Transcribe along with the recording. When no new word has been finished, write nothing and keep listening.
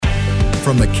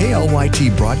From the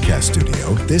KLYT broadcast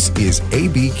studio, this is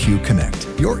ABQ Connect.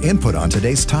 Your input on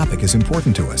today's topic is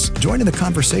important to us. Join in the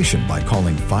conversation by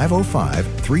calling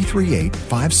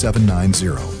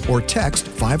 505-338-5790 or text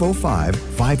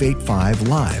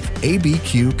 505-585-LIVE.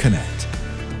 ABQ Connect.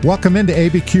 Welcome into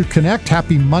ABQ Connect.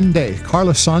 Happy Monday.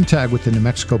 Carla Sonntag with the New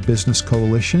Mexico Business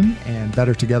Coalition and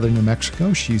Better Together New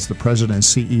Mexico. She's the president and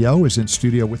CEO, is in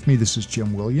studio with me. This is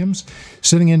Jim Williams,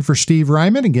 sitting in for Steve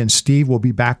Ryman. Again, Steve will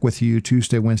be back with you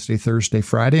Tuesday, Wednesday, Thursday,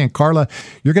 Friday. And Carla,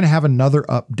 you're going to have another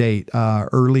update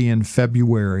early in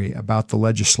February about the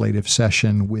legislative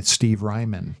session with Steve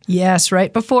Ryman. Yes,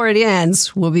 right before it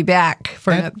ends, we'll be back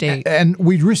for an update. And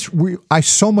I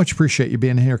so much appreciate you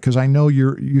being here because I know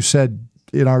you said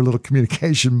in our little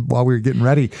communication while we were getting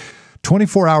ready,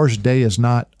 24 hours a day is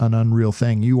not an unreal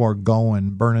thing. You are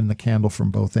burning the candle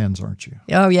from both ends, aren't you?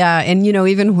 Oh, yeah. And,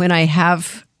 even when I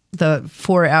have the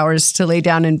 4 hours to lay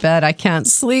down in bed, I can't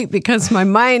sleep because my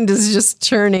mind is just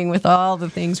churning with all the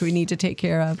things we need to take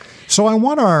care of. So I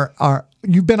want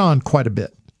you've been on quite a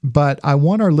bit, but I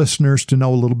want our listeners to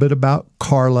know a little bit about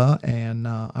Carla, and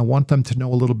I want them to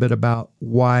know a little bit about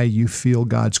why you feel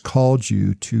God's called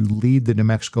you to lead the New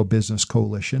Mexico Business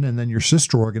Coalition and then your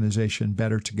sister organization,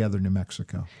 Better Together New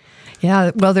Mexico. Yeah,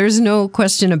 well, there's no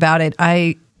question about it.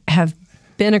 I have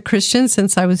been a Christian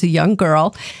since I was a young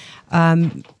girl.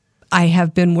 I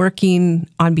have been working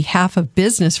on behalf of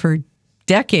business for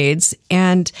decades,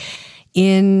 and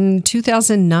in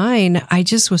 2009, I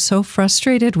just was so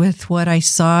frustrated with what I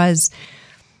saw as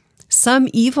some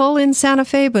evil in Santa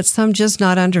Fe, but some just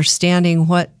not understanding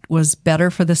what was better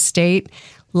for the state.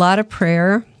 A lot of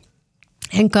prayer.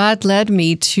 And God led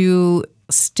me to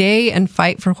stay and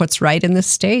fight for what's right in the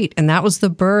state. And that was the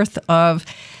birth of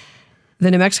the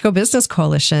New Mexico Business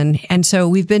Coalition. And so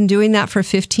we've been doing that for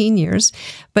 15 years.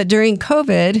 But during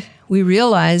COVID, we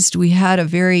realized we had a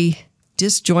very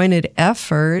disjointed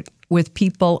effort with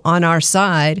people on our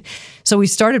side. So we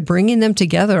started bringing them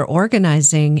together,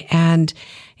 organizing, and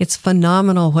it's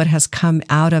phenomenal what has come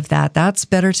out of that. That's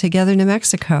Better Together New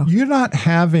Mexico. You're not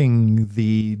having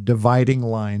the dividing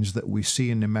lines that we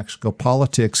see in New Mexico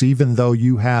politics, even though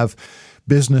you have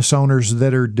business owners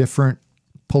that are different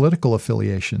political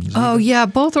affiliations. Oh, yeah.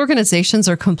 Both organizations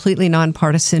are completely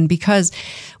nonpartisan because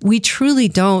we truly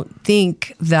don't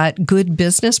think that good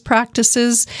business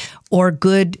practices or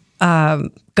good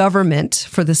government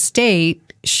for the state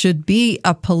should be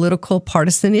a political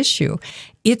partisan issue.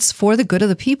 It's for the good of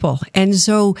the people. And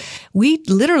so we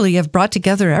literally have brought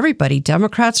together everybody,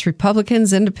 Democrats,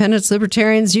 Republicans, Independents,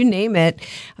 Libertarians, you name it.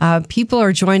 People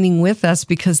are joining with us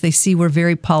because they see we're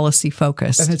very policy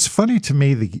focused. And it's funny to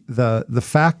me, the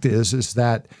fact is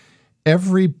that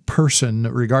every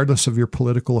person, regardless of your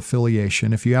political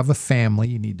affiliation, if you have a family,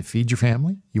 you need to feed your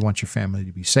family. You want your family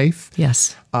to be safe.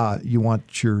 Yes. You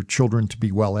want your children to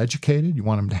be well educated. You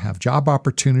want them to have job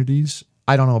opportunities.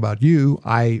 I don't know about you.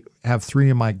 I have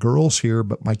 3 of my girls here,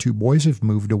 but my 2 boys have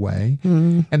moved away.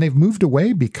 Mm. And they've moved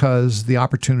away because the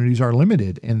opportunities are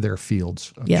limited in their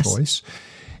fields of choice.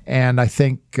 And I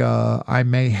think I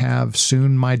may have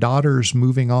soon my daughters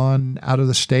moving on out of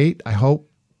the state. I hope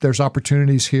there's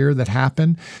opportunities here that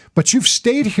happen, but you've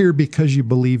stayed here because you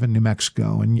believe in New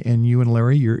Mexico. And you and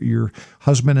Larry, your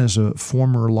husband is a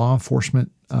former law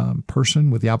enforcement person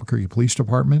with the Albuquerque Police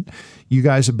Department. You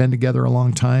guys have been together a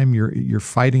long time. You're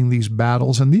fighting these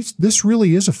battles, and this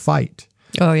really is a fight.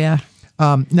 Oh, yeah.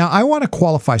 Now, I want to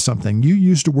qualify something. You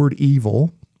used the word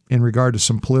evil in regard to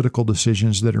some political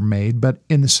decisions that are made, but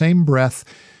in the same breath,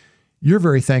 you're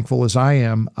very thankful, as I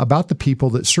am, about the people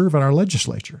that serve in our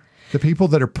legislature. The people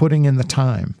that are putting in the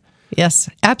time. Yes,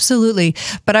 absolutely.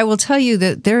 But I will tell you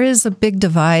that there is a big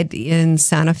divide in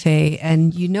Santa Fe,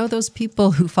 and those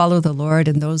people who follow the Lord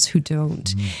and those who don't.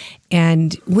 Mm-hmm.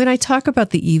 And when I talk about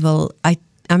the evil,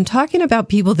 I'm talking about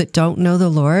people that don't know the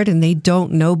Lord and they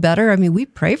don't know better. I mean, we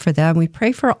pray for them. We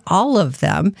pray for all of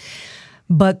them.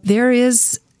 But there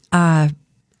is,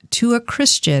 to a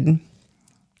Christian,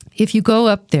 if you go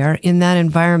up there in that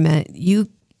environment, you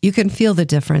can feel the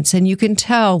difference, and you can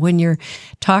tell when you're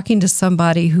talking to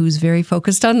somebody who's very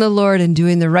focused on the Lord and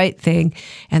doing the right thing,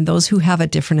 and those who have a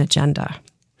different agenda.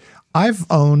 I've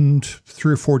owned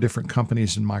 3 or 4 different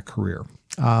companies in my career.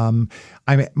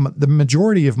 The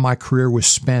majority of my career was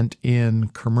spent in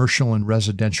commercial and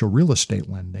residential real estate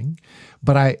lending,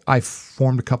 but I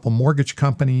formed a couple mortgage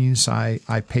companies.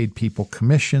 I paid people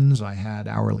commissions. I had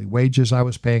hourly wages I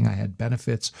was paying. I had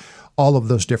benefits, all of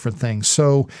those different things.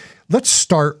 So let's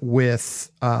start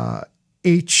with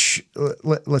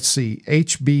let's see,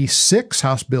 HB 6,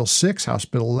 House Bill 6, House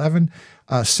Bill 11,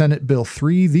 Senate Bill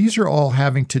 3. These are all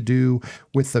having to do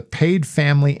with the Paid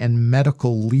Family and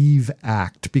Medical Leave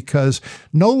Act, because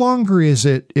no longer is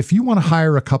it, if you want to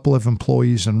hire a couple of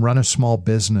employees and run a small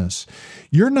business,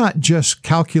 you're not just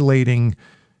calculating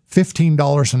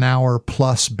 $15 an hour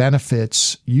plus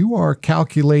benefits. You are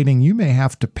calculating you may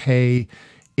have to pay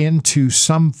into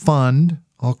some fund,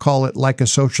 I'll call it like a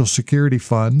Social Security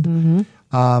fund,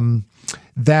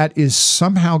 that is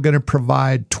somehow going to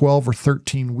provide 12 or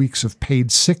 13 weeks of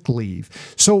paid sick leave.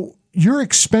 So your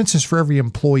expenses for every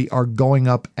employee are going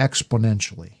up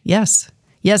exponentially. Yes.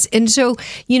 Yes. And so,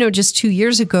 just 2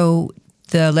 years ago,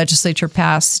 the legislature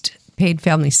passed paid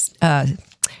paid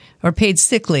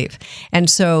sick leave. And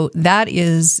so that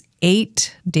is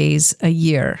 8 days a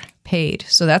year paid.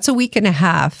 So that's a week and a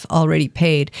half already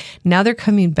paid. Now they're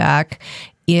coming back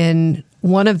in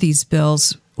one of these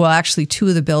bills, well, actually two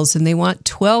of the bills, and they want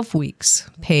 12 weeks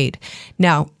paid.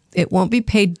 Now, it won't be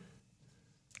paid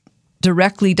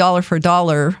directly dollar for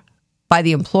dollar by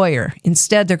the employer.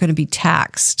 Instead, they're going to be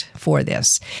taxed for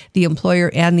this, the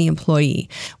employer and the employee.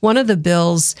 One of the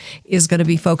bills is going to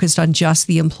be focused on just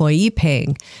the employee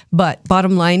paying. But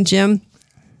bottom line, Jim,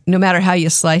 no matter how you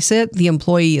slice it, the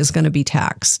employee is going to be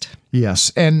taxed.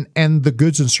 Yes, and the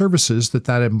goods and services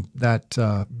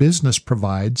that business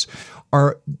provides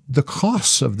are the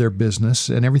costs of their business,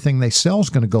 and everything they sell is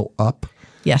going to go up.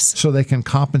 Yes. So they can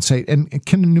compensate. And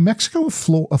can New Mexico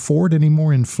afford any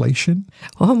more inflation?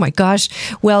 Oh my gosh.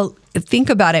 Well, think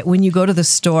about it. When you go to the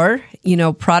store,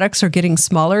 products are getting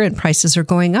smaller and prices are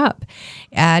going up.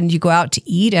 And you go out to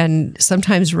eat, and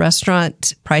sometimes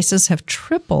restaurant prices have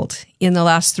tripled in the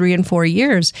last 3 and 4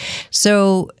 years.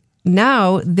 So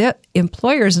now the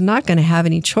employers are not going to have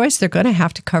any choice. They're going to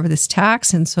have to cover this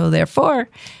tax. And so therefore,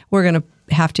 we're going to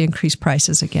have to increase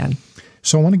prices again.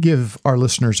 So I want to give our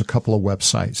listeners a couple of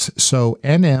websites. So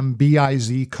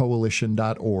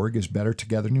nmbizcoalition.org is Better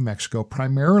Together New Mexico,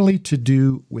 primarily to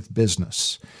do with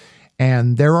business.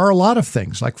 And there are a lot of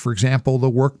things, like, for example, the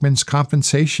workmen's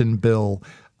compensation bill,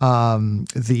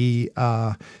 the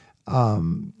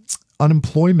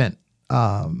unemployment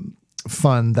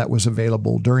fund that was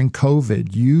available during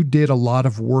COVID. You did a lot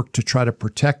of work to try to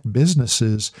protect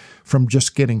businesses from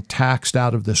just getting taxed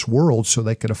out of this world so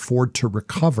they could afford to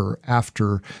recover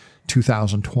after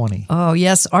 2020. Oh,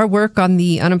 yes. Our work on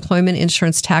the unemployment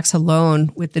insurance tax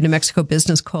alone with the New Mexico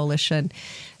Business Coalition,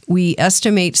 we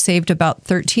estimate saved about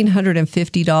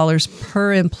 $1,350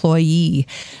 per employee,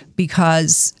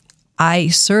 because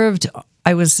I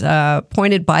was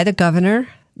appointed by the governor,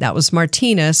 that was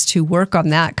Martinez, to work on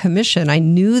that commission. I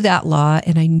knew that law,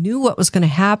 and I knew what was going to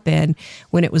happen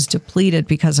when it was depleted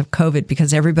because of COVID,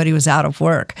 because everybody was out of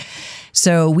work.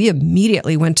 So we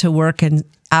immediately went to work and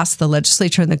asked the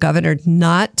legislature and the governor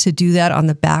not to do that on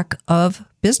the back of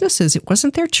businesses. It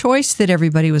wasn't their choice that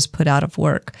everybody was put out of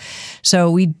work. So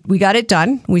we got it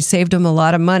done. We saved them a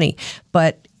lot of money.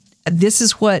 But this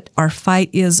is what our fight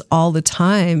is all the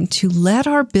time, to let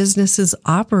our businesses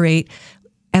operate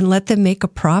and let them make a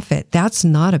profit. That's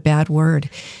not a bad word.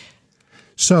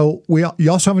 So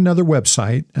you also have another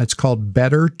website. It's called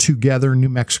Better Together New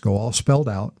Mexico, all spelled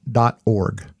out,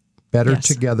 .org.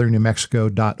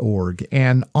 BetterTogetherNewMexico.org.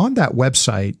 And on that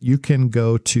website, you can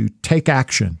go to Take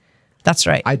Action. That's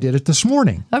right. I did it this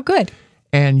morning. Oh, good.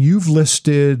 And you've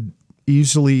listed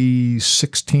easily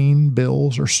 16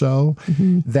 bills or so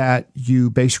that you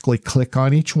basically click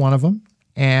on each one of them.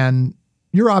 And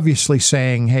you're obviously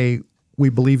saying, hey, we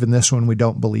believe in this one, we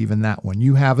don't believe in that one.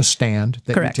 You have a stand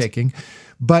that Correct. You're taking,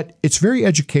 but it's very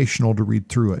educational to read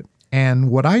through it.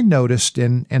 And what I noticed,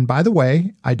 and by the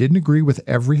way, I didn't agree with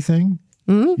everything.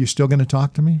 You still going to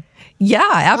talk to me? Yeah,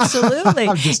 absolutely.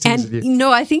 I'm just teasing you. And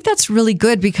I think that's really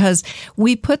good, because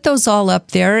we put those all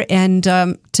up there. And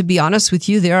to be honest with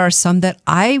you, there are some that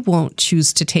I won't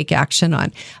choose to take action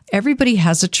on. Everybody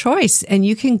has a choice, and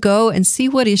you can go and see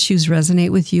what issues resonate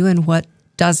with you and what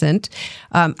doesn't.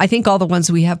 I think all the ones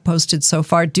we have posted so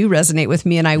far do resonate with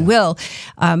me, and I will.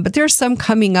 But there are some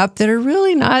coming up that are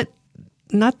really not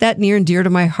that near and dear to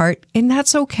my heart, and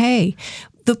that's okay.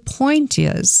 The point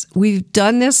is, we've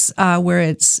done this where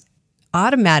it's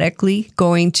automatically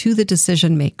going to the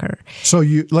decision maker. So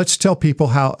let's tell people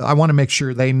how. I want to make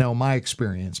sure they know my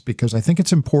experience, because I think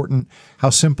it's important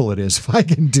how simple it is. If I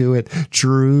can do it,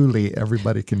 truly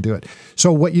everybody can do it.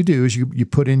 So what you do is you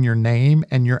put in your name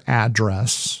and your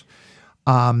address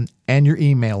and your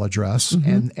email address.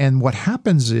 And what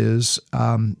happens is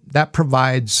that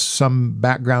provides some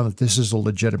background that this is a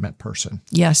legitimate person.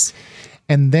 Yes.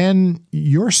 And then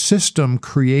your system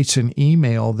creates an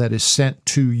email that is sent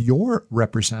to your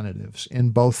representatives in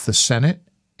both the Senate,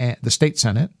 and the state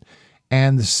Senate,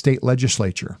 and the state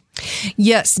legislature.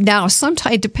 Yes. Now,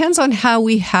 sometimes it depends on how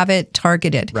we have it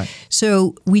targeted. Right.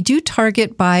 So we do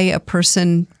target by a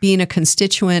person being a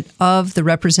constituent of the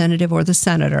representative or the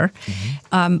senator.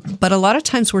 But a lot of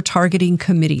times we're targeting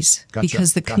committees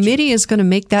because the committee is going to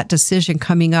make that decision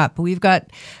coming up. We've got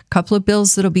a couple of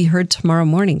bills that'll be heard tomorrow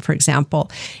morning, for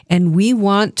example, and we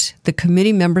want the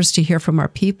committee members to hear from our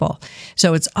people.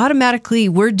 So it's automatically,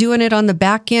 we're doing it on the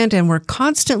back end and we're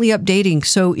constantly updating.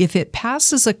 So if it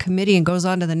passes a committee and goes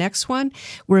on to the next one,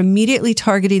 we're immediately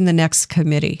targeting the next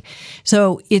committee.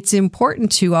 So it's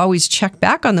important to always check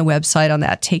back on the website on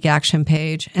that Take Action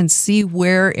page and see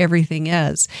where everything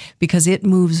is, because it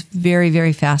moves very,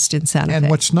 very fast in Santa Fe. And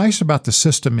what's nice about the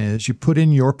system is you put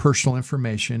in your personal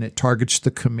information, it targets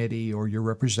the committee or your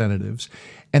representatives,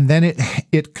 and then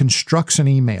it constructs an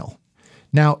email.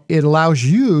 Now, it allows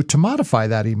you to modify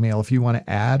that email if you want to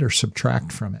add or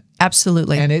subtract from it.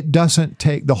 Absolutely. And it doesn't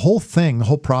take the whole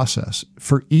process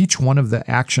for each one of the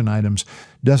action items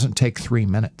doesn't take 3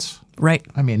 minutes. Right.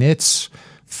 I mean, it's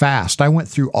fast. I went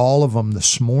through all of them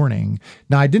this morning.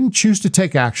 Now, I didn't choose to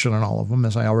take action on all of them,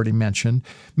 as I already mentioned,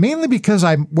 mainly because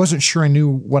I wasn't sure I knew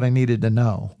what I needed to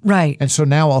know. Right. And so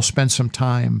now I'll spend some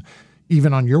time,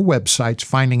 even on your websites,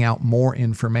 finding out more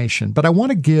information. But I want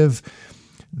to give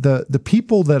the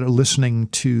people that are listening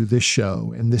to this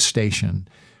show and this station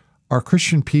are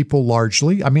Christian people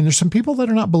largely. I mean, there's some people that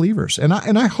are not believers. And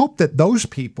I hope that those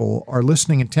people are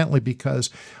listening intently, because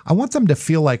I want them to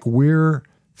feel like we're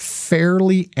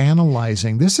fairly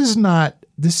analyzing. This is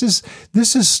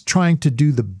trying to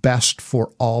do the best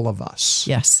for all of us.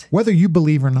 Yes. Whether you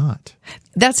believe or not.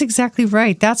 That's exactly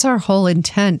right. That's our whole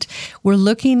intent. We're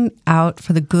looking out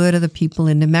for the good of the people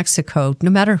in New Mexico.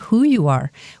 No matter who you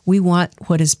are, we want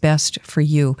what is best for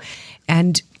you.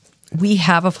 And we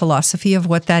have a philosophy of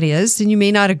what that is, and you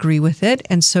may not agree with it.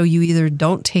 And so you either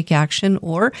don't take action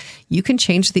or you can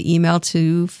change the email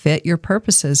to fit your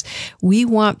purposes. We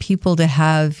want people to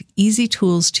have easy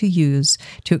tools to use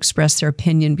to express their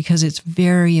opinion, because it's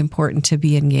very important to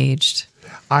be engaged.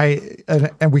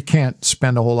 And we can't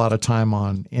spend a whole lot of time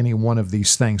on any one of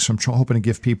these things. So I'm hoping to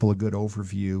give people a good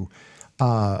overview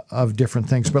of different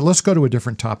things. But let's go to a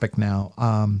different topic now.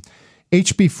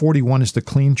 HB 41 is the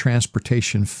Clean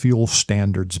Transportation Fuel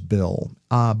Standards Bill.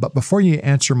 But before you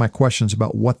answer my questions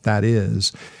about what that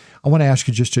is, I want to ask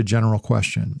you just a general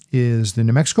question. Is the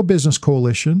New Mexico Business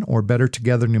Coalition, or Better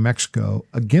Together New Mexico,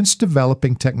 against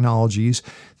developing technologies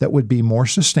that would be more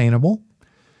sustainable,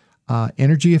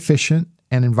 energy efficient,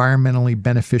 and environmentally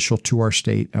beneficial to our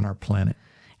state and our planet?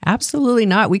 Absolutely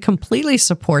not. We completely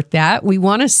support that. We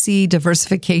want to see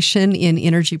diversification in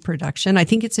energy production. I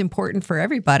think it's important for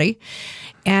everybody.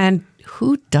 And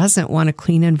who doesn't want a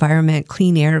clean environment,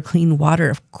 clean air, clean water?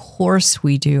 Of course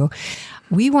we do.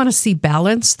 We want to see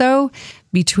balance, though,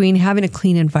 between having a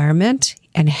clean environment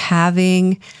and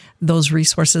having those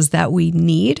resources that we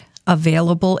need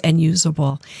available and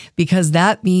usable, because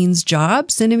that means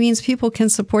jobs and it means people can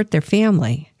support their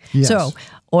family. Yes. So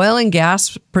oil and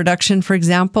gas production, for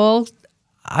example,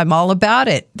 I'm all about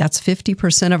it. That's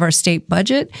 50% of our state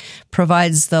budget,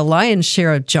 provides the lion's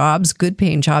share of jobs, good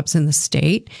paying jobs in the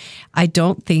state. I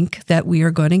don't think that we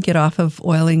are going to get off of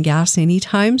oil and gas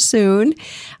anytime soon.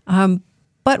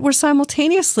 But we're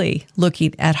simultaneously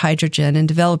looking at hydrogen and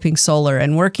developing solar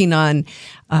and working on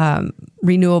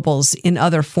renewables in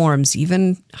other forms,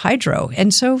 even hydro.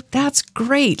 And so that's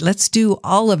great. Let's do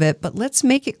all of it, but let's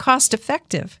make it cost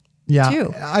effective. Yeah,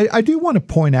 too. I do want to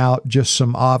point out just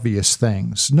some obvious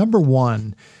things. Number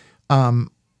one,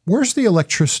 where's the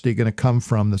electricity going to come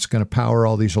from that's going to power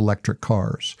all these electric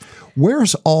cars?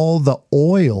 Where's all the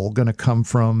oil going to come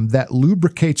from that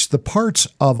lubricates the parts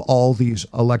of all these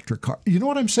electric cars? You know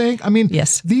what I'm saying? I mean,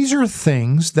 yes. These are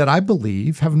things that I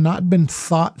believe have not been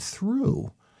thought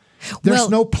through. There's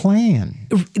no plan.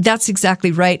 That's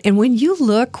exactly right. And when you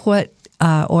look what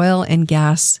oil and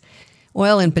gas,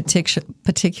 oil in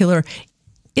particular,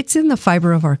 it's in the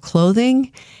fiber of our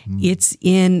clothing. It's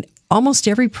in almost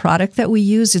every product that we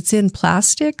use. It's in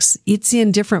plastics. It's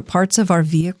in different parts of our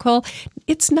vehicle.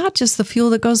 It's not just the fuel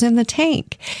that goes in the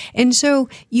tank. And so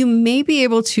you may be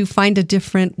able to find a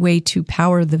different way to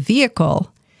power the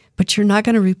vehicle, but you're not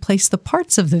going to replace the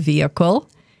parts of the vehicle.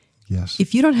 Yes.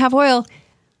 If you don't have oil,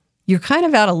 you're kind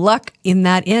of out of luck in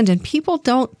that end, and people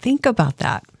don't think about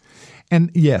that. And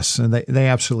yes, and they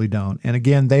absolutely don't. And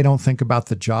again, they don't think about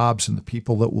the jobs and the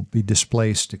people that will be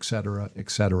displaced, et cetera, et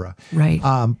cetera. Right.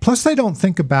 Plus, they don't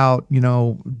think about,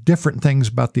 different things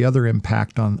about the other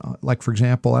impact on, like, for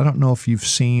example, I don't know if you've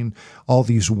seen all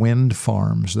these wind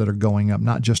farms that are going up,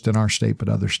 not just in our state, but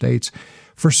other states.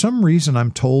 For some reason,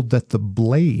 I'm told that the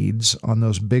blades on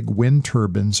those big wind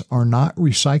turbines are not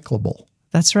recyclable.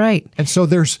 That's right. And so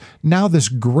there's now this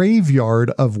graveyard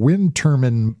of wind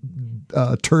turbine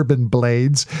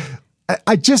blades.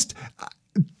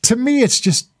 To me, it's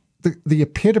just the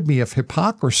epitome of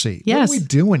hypocrisy. Yes. What are we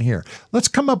doing here? Let's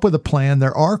come up with a plan.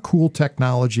 There are cool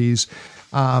technologies.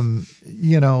 Nuclear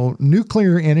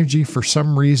energy for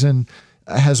some reason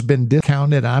has been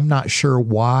discounted. I'm not sure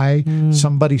why.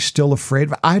 Somebody's still afraid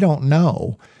of it. I don't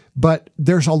know. But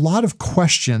there's a lot of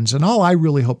questions, and all I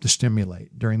really hope to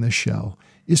stimulate during this show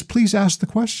is please ask the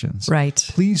questions. Right.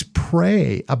 Please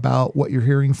pray about what you're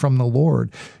hearing from the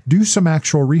Lord. Do some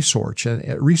actual research,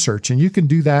 and you can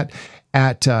do that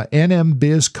at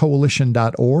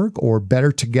nmbizcoalition.org or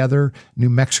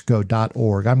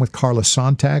bettertogethernewmexico.org. I'm with Carla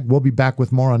Sonntag. We'll be back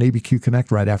with more on ABQ Connect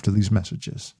right after these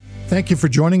messages. Thank you for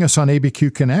joining us on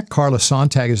ABQ Connect. Carla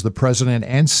Sonntag is the president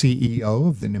and CEO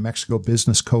of the New Mexico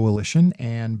Business Coalition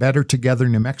and Better Together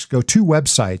New Mexico. 2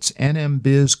 websites,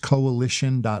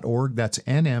 nmbizcoalition.org. That's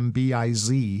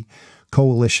NMBIZ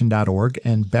coalition.org,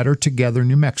 and Better Together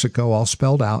New Mexico, all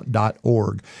spelled out,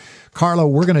 .org. Carla,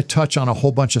 we're going to touch on a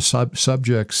whole bunch of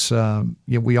subjects.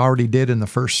 We already did in the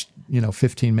first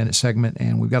 15-minute segment,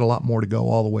 and we've got a lot more to go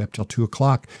all the way up till 2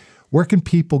 o'clock. Where can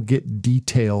people get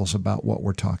details about what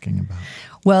we're talking about?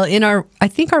 Well, I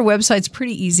think our website's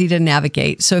pretty easy to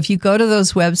navigate. So if you go to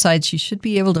those websites, you should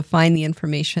be able to find the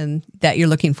information that you're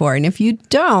looking for. And if you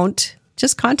don't,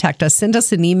 just contact us. Send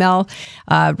us an email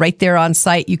right there on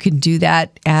site. You can do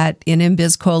that at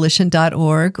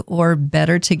nmbizcoalition.org or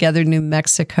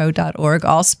bettertogethernewmexico.org,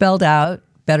 all spelled out,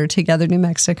 Better Together New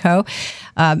Mexico.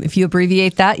 If you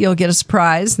abbreviate that, you'll get a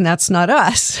surprise, and that's not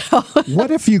us.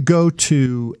 What if you go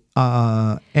to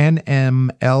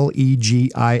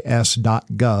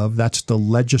nmlegis.gov? That's the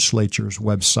legislature's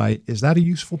website. Is that a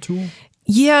useful tool?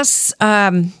 Yes.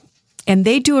 And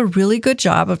they do a really good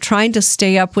job of trying to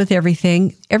stay up with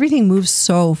everything. Everything moves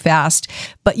so fast,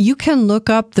 but you can look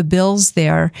up the bills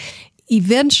there.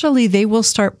 Eventually, they will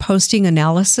start posting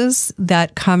analysis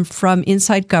that come from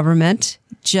inside government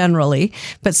generally,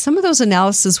 but some of those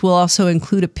analyses will also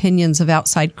include opinions of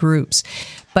outside groups.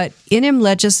 But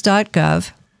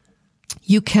nmlegis.gov,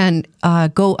 you can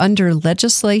go under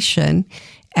legislation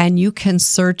and you can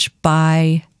search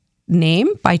by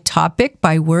name, by topic,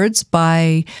 by words,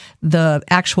 by the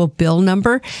actual bill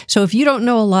number. So if you don't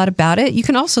know a lot about it, you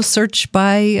can also search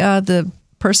by the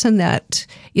person that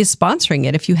is sponsoring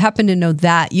it. If you happen to know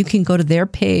that, you can go to their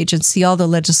page and see all the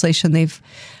legislation they've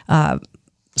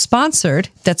sponsored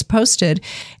that's posted,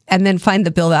 and then find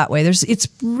the bill that way. It's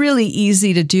really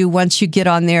easy to do once you get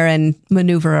on there and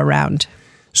maneuver around.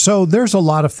 So there's a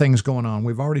lot of things going on.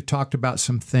 We've already talked about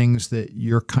some things that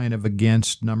you're kind of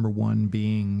against. Number one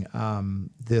being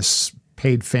this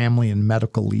Paid Family and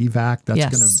Medical Leave Act. That's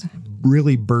going to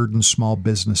really burden small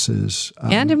businesses.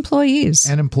 And employees.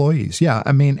 Yeah.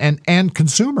 I mean, and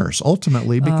consumers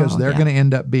ultimately, because they're going to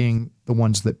end up being the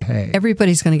ones that pay.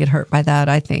 Everybody's going to get hurt by that,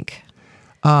 I think.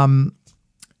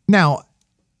 Now,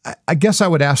 I guess I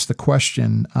would ask the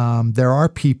question, there are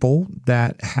people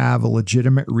that have a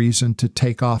legitimate reason to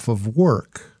take off of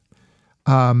work.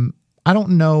 I don't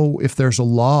know if there's a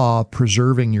law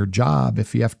preserving your job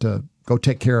if you have to go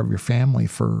take care of your family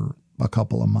for a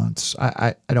couple of months.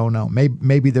 I don't know.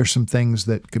 Maybe there's some things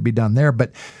that could be done there,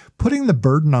 but putting the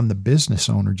burden on the business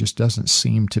owner just doesn't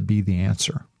seem to be the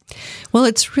answer. Well,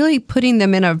 it's really putting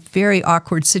them in a very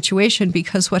awkward situation,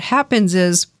 because what happens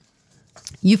is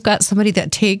you've got somebody that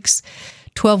takes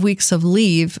 12 weeks of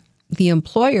leave. The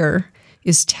employer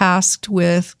is tasked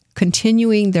with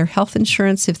continuing their health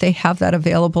insurance if they have that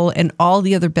available and all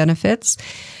the other benefits.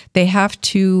 They have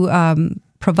to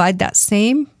provide that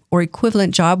same or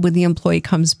equivalent job when the employee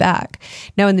comes back.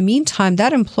 Now, in the meantime,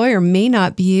 that employer may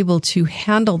not be able to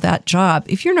handle that job.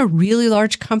 If you're in a really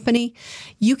large company,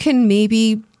 you can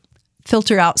maybe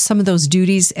filter out some of those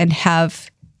duties and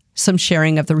have some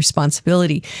sharing of the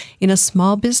responsibility. In a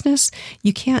small business,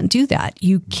 you can't do that.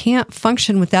 You can't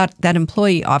function without that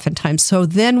employee oftentimes. So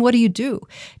then what do? Do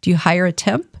you hire a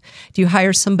temp? Do you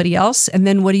hire somebody else? And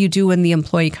then what do you do when the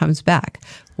employee comes back?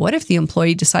 What if the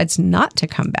employee decides not to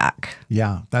come back?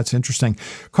 Yeah, that's interesting.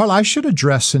 Carla, I should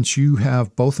address, since you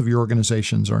have both of your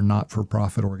organizations are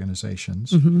not-for-profit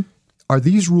organizations, Are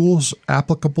these rules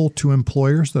applicable to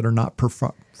employers that are not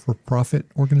for-profit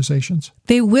organizations?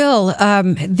 They will.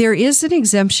 There is an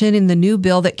exemption in the new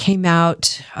bill that came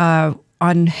out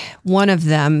on one of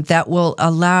them that will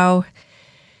allow.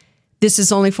 This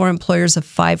is only for employers of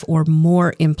 5 or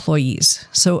more employees.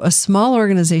 So a small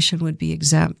organization would be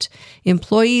exempt.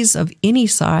 Employees of any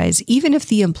size, even if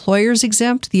the employer's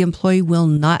exempt, the employee will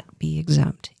not be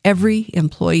exempt. Every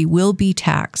employee will be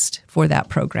taxed for that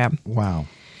program. Wow.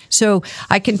 So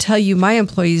I can tell you my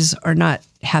employees are not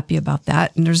happy about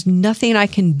that. And there's nothing I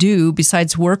can do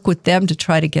besides work with them to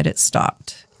try to get it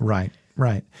stopped. Right.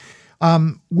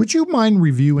 Would you mind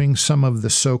reviewing some of the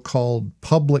so-called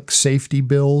public safety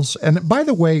bills? And by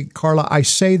the way, Carla, I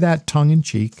say that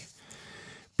tongue-in-cheek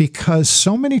because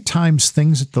so many times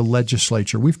things at the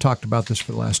legislature, we've talked about this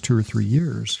for the last 2 or 3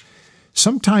 years,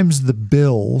 sometimes the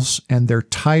bills and their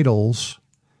titles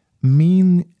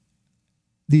mean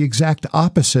the exact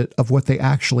opposite of what they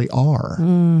actually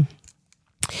are.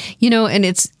 You know, and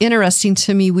it's interesting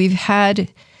to me, we've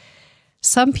had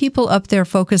some people up there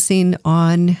focusing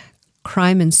on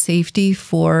crime and safety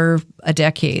for a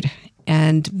decade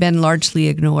and been largely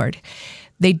ignored.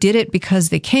 They did it because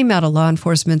they came out of law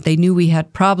enforcement. They knew we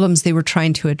had problems. They were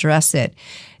trying to address it.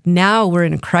 Now we're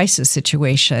in a crisis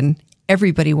situation.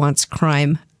 Everybody wants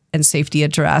crime and safety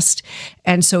addressed.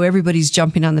 And so everybody's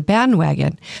jumping on the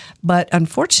bandwagon. But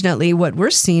unfortunately, what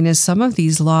we're seeing is some of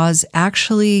these laws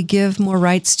actually give more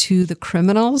rights to the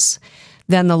criminals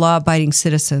than the law-abiding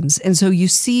citizens. And so you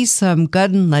see some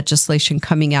gun legislation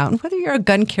coming out, and whether you're a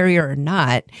gun carrier or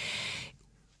not,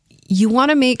 you want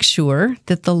to make sure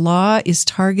that the law is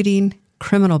targeting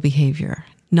criminal behavior,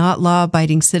 not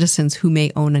law-abiding citizens who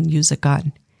may own and use a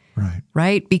gun.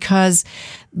 Right? Because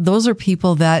those are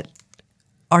people that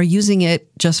are using it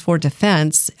just for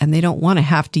defense, and they don't want to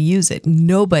have to use it.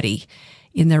 Nobody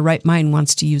in their right mind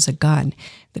wants to use a gun.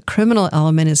 The criminal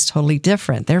element is totally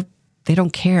different. They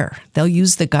don't care. They'll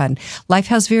use the gun. Life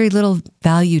has very little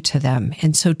value to them.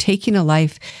 And so taking a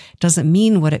life doesn't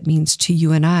mean what it means to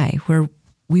you and I, where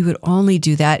we would only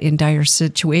do that in dire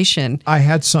situation. I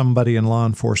had somebody in law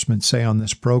enforcement say on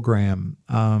this program,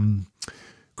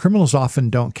 criminals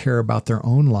often don't care about their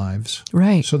own lives.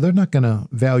 Right. So they're not going to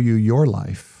value your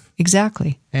life.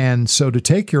 Exactly. And so to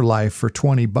take your life for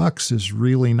 $20 is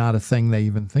really not a thing they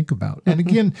even think about. And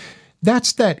again,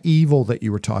 that's that evil that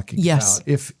you were talking about.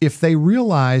 If they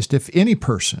realized, if any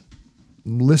person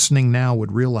listening now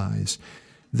would realize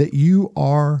that you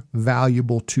are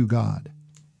valuable to God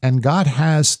and God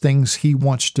has things he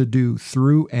wants to do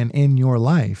through and in your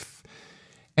life.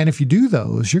 And if you do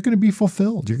those, you're going to be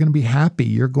fulfilled. You're going to be happy.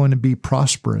 You're going to be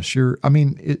prosperous.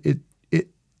 When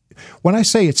I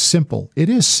say it's simple, it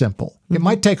is simple. It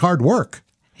might take hard work.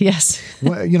 Yes.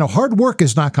 Well, hard work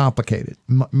is not complicated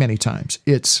many times.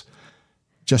 It's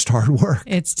just hard work.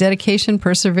 It's dedication,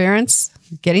 perseverance,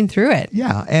 getting through it.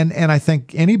 Yeah, and I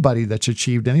think anybody that's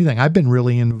achieved anything, I've been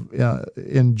really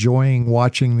enjoying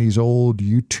watching these old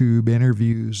YouTube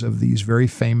interviews of these very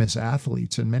famous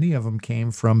athletes, and many of them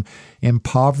came from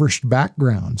impoverished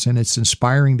backgrounds, and it's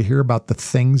inspiring to hear about the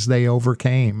things they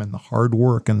overcame and the hard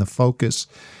work and the focus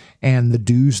and the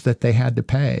dues that they had to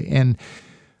pay. And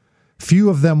few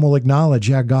of them will acknowledge,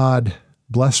 yeah, God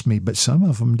blessed me, but some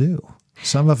of them do.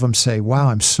 Some of them say, wow,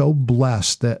 I'm so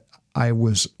blessed that I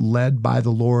was led by the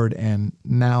Lord and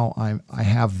now I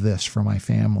have this for my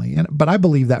family. But I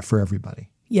believe that for everybody.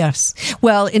 Yes.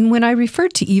 Well, and when I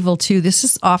referred to evil too, this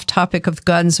is off topic of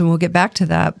guns and we'll get back to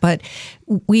that. But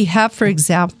we have, for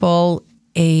example,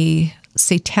 a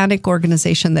satanic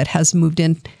organization that has moved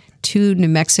into New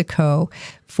Mexico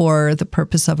for the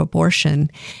purpose of abortion.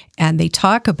 And they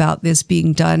talk about this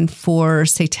being done for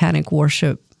satanic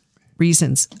worship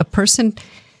reasons. A person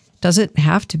doesn't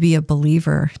have to be a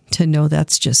believer to know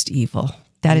that's just evil.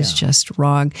 That is just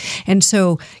wrong. And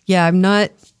so, I'm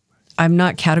not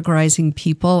categorizing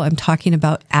people. I'm talking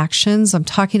about actions. I'm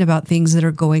talking about things that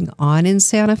are going on in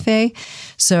Santa Fe.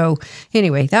 So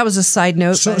anyway, that was a side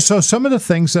note. So some of the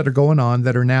things that are going on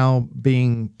that are now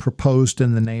being proposed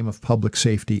in the name of public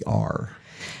safety are?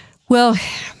 Well,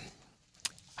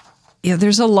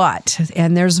 there's a lot,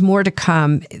 and there's more to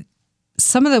come.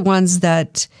 Some of the ones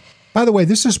that... By the way,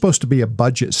 this is supposed to be a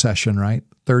budget session, right?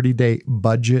 30-day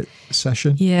budget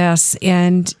session? Yes.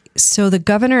 And so the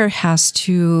governor has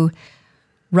to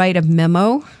write a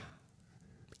memo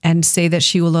and say that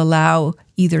she will allow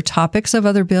either topics of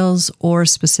other bills or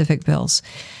specific bills.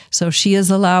 So she is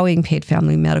allowing paid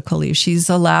family medical leave. She's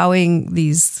allowing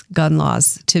these gun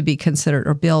laws to be considered,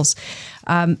 or bills.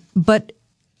 But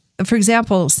for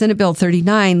example, Senate Bill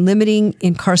 39, limiting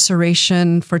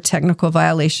incarceration for technical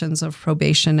violations of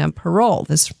probation and parole.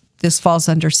 This this falls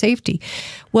under safety.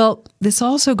 Well, this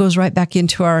also goes right back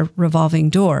into our revolving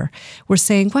door. We're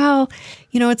saying, well,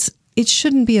 it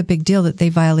shouldn't be a big deal that they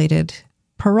violated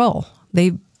parole.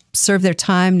 They served their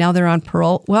time, now they're on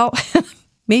parole. Well,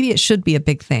 maybe it should be a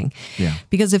big thing. Yeah.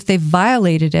 Because if they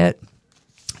violated it,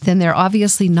 then they're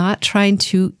obviously not trying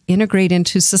to integrate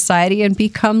into society and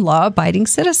become law-abiding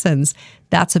citizens.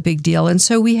 That's a big deal. And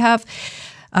so we have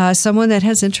someone that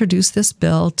has introduced this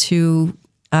bill to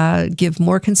give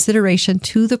more consideration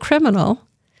to the criminal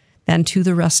than to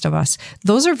the rest of us.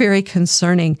 Those are very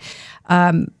concerning.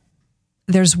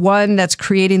 There's one that's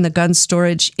creating the gun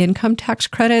storage income tax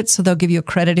credit. So they'll give you a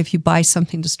credit if you buy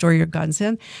something to store your guns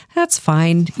in. That's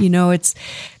fine. It's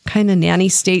kind of nanny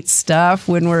state stuff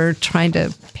when we're trying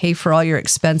to pay for all your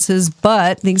expenses.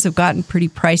 But things have gotten pretty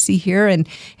pricey here. And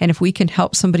if we can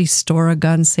help somebody store a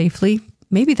gun safely,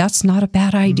 maybe that's not a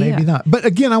bad idea. Maybe not. But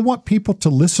again, I want people to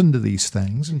listen to these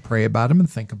things and pray about them and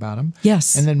think about them.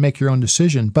 Yes. And then make your own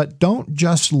decision. But don't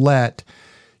just let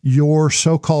your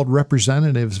so-called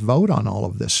representatives vote on all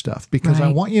of this stuff, because Right.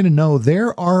 I want you to know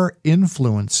there are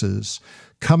influences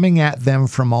coming at them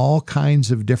from all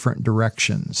kinds of different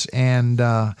directions. And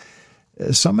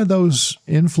some of those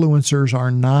influencers are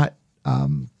not,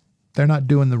 they're not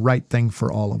doing the right thing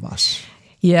for all of us.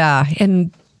 Yeah.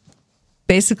 And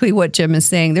basically what Jim is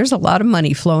saying, there's a lot of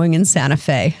money flowing in Santa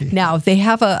Fe. Yeah. Now, they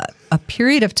have a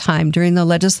period of time during the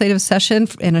legislative session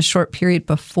and a short period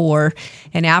before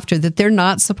and after that they're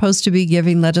not supposed to be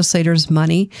giving legislators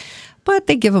money, but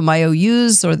they give them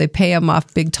IOUs or they pay them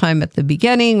off big time at the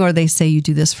beginning, or they say, you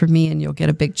do this for me and you'll get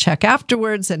a big check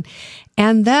afterwards. And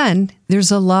then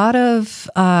there's a lot of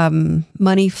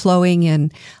money flowing in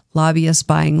lobbyists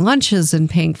buying lunches and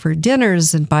paying for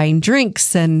dinners and buying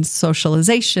drinks and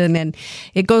socialization. And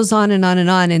it goes on and on and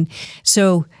on. And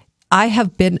so I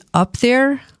have been up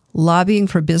there lobbying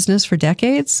for business for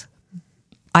decades.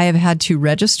 I have had to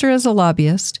register as a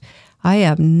lobbyist. I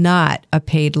am not a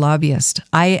paid lobbyist.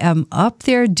 I am up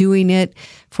there doing it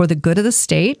for the good of the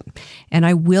state, and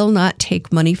I will not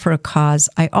take money for a cause.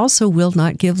 I also will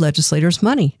not give legislators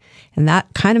money. And that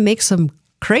kind of makes them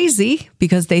crazy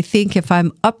because they think if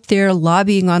I'm up there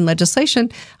lobbying on legislation,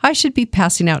 I should be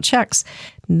passing out checks.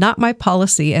 Not my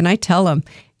policy. And I tell them,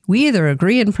 we either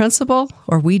agree in principle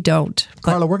or we don't.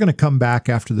 Carla, we're going to come back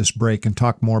after this break and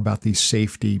talk more about these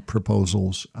safety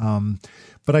proposals.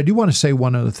 But I do want to say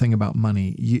one other thing about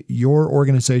money. Your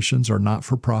organizations are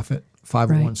not-for-profit,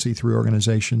 501c3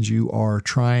 organizations. You are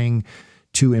trying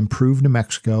to improve New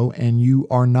Mexico, and you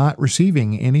are not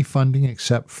receiving any funding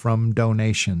except from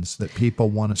donations that people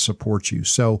want to support you.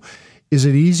 So is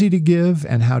it easy to give,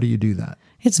 and how do you do that?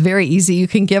 It's very easy. You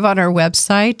can give on our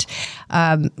website,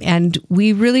 and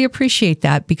we really appreciate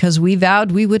that because we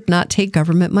vowed we would not take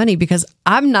government money because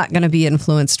I'm not going to be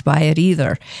influenced by it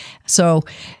either. So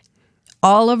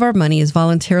all of our money is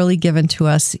voluntarily given to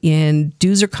us in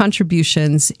dues or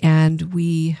contributions, and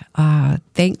we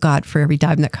thank God for every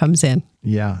dime that comes in.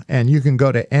 Yeah, and you can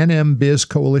go to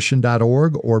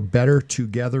nmbizcoalition.org or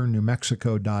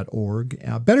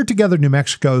bettertogethernewmexico.org. Better Together New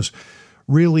Mexico's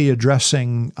really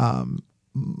addressing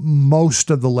most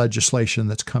of the legislation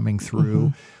that's coming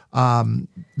through. Mm-hmm.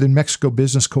 The New Mexico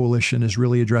Business Coalition is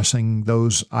really addressing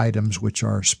those items which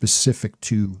are specific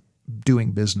to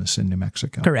doing business in New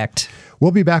Mexico. Correct. We'll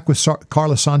be back with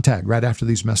Carla Sonntag right after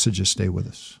these messages. Stay with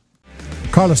us.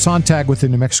 Carla Sonntag with the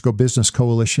New Mexico Business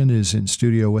Coalition is in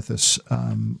studio with us.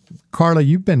 Carla,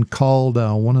 you've been called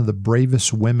one of the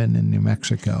bravest women in New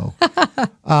Mexico.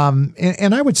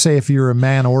 And I would say if you're a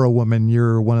man or a woman,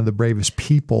 you're one of the bravest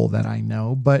people that I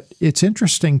know. But it's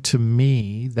interesting to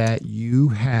me that you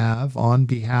have, on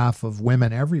behalf of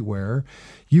women everywhere,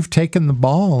 you've taken the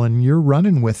ball and you're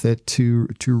running with it to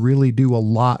really do a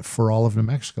lot for all of New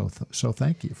Mexico. So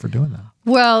thank you for doing that.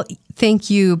 Well,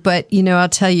 thank you. But, I'll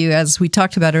tell you, as we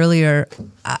talked about earlier,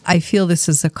 I feel this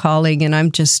is a calling and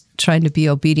I'm just trying to be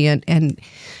obedient. And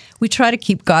we try to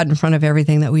keep God in front of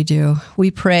everything that we do.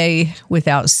 We pray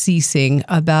without ceasing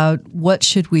about what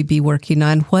should we be working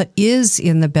on, what is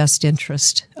in the best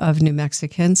interest of New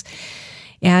Mexicans.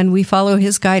 And we follow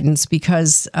his guidance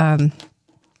because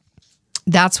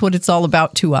that's what it's all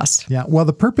about to us. Yeah. Well,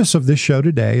 the purpose of this show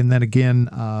today, and then again,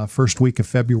 first week of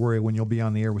February when you'll be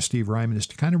on the air with Steve Ryman, is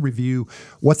to kind of review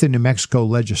what the New Mexico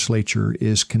legislature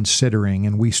is considering.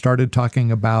 And we started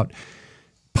talking about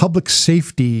public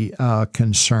safety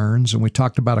concerns, and we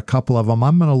talked about a couple of them.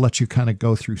 I'm going to let you kind of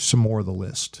go through some more of the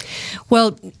list.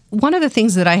 Well, one of the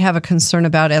things that I have a concern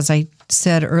about, as I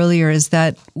said earlier, is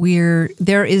that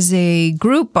there is a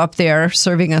group up there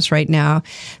serving us right now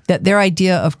that their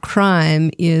idea of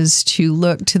crime is to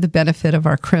look to the benefit of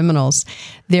our criminals.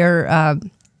 They're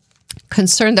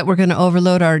concerned that we're going to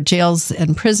overload our jails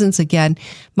and prisons again.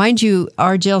 Mind you,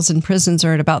 our jails and prisons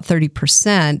are at about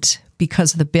 30%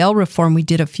 because of the bail reform we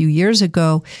did a few years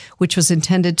ago, which was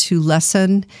intended to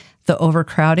lessen the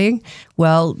overcrowding.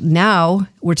 Well, now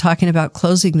we're talking about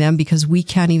closing them because we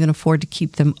can't even afford to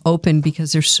keep them open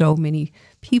because there's so many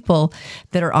people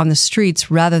that are on the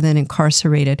streets rather than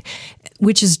incarcerated,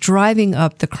 which is driving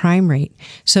up the crime rate.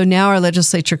 So now our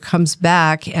legislature comes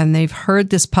back and they've heard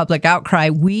this public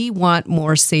outcry. We want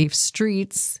more safe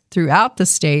streets throughout the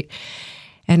state.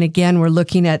 And again, we're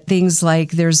looking at things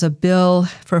like there's a bill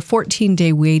for a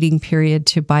 14-day waiting period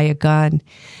to buy a gun.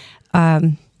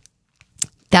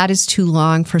 That is too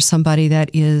long for somebody that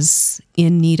is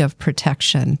in need of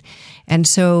protection. And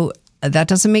so that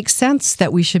doesn't make sense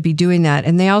that we should be doing that.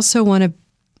 And they also want to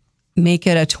make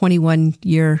it a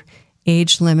 21-year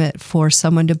age limit for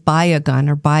someone to buy a gun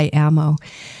or buy ammo.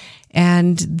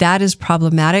 And that is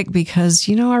problematic because,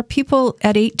 our people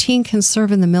at 18 can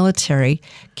serve in the military,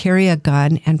 carry a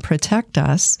gun, and protect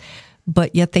us,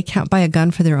 but yet they can't buy a gun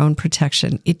for their own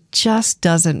protection. It just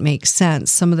doesn't make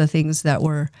sense, some of the things that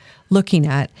we're looking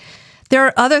at. There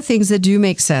are other things that do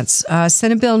make sense.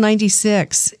 Senate Bill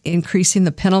 96, increasing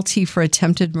the penalty for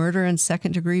attempted murder and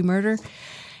second-degree murder.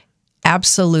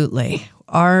 Absolutely.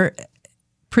 Our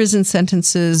prison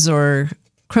sentences or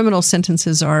criminal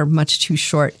sentences are much too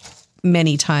short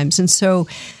many times. And so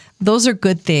those are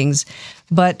good things.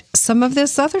 But some of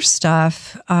this other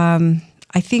stuff,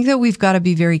 I think that we've got to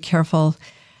be very careful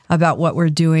about what we're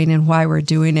doing and why we're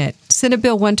doing it. Senate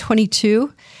Bill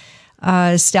 122,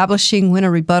 establishing when a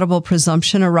rebuttable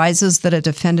presumption arises that a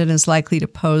defendant is likely to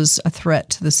pose a threat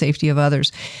to the safety of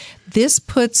others. This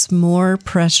puts more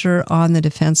pressure on the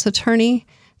defense attorney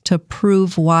to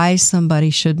prove why somebody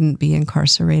shouldn't be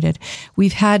incarcerated.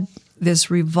 We've had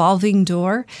this revolving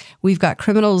door. We've got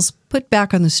criminals put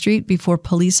back on the street before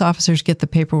police officers get the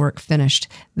paperwork finished.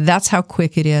 That's how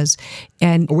quick it is.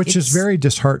 And which is very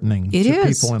disheartening to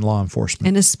people in law enforcement.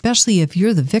 And especially if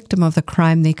you're the victim of the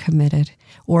crime they committed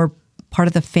or part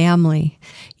of the family.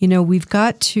 We've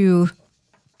got to,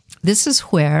 this is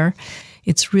where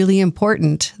it's really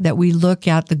important that we look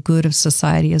at the good of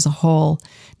society as a whole,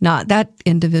 not that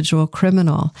individual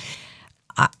criminal.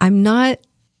 I'm not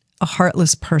a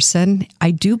heartless person.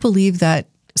 I do believe that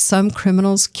some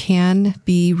criminals can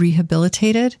be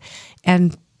rehabilitated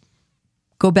and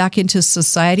go back into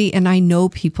society. And I know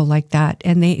people like that.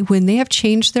 And when they have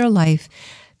changed their life,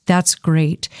 that's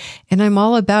great. And I'm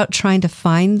all about trying to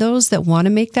find those that want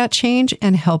to make that change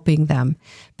and helping them.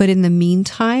 But in the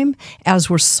meantime, as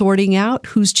we're sorting out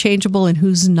who's changeable and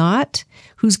who's not,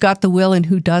 who's got the will and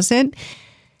who doesn't,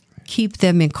 keep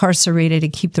them incarcerated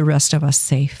and keep the rest of us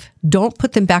safe. Don't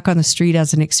put them back on the street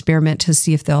as an experiment to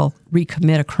see if they'll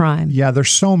recommit a crime. Yeah,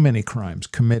 there's so many crimes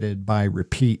committed by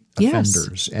repeat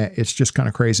offenders. It's just kind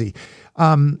of crazy.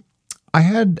 I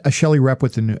had a Shelley rep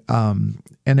with the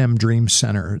NM Dream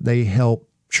Center. They help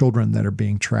children that are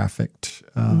being trafficked.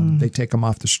 They take them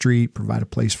off the street, provide a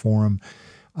place for them.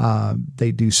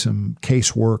 They do some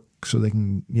casework so they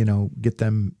can, get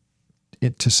them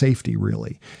to safety,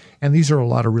 really. And these are a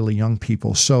lot of really young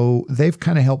people. So they've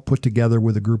kind of helped put together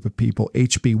with a group of people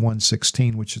HB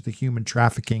 116, which is the Human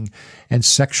Trafficking and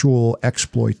Sexual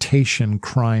Exploitation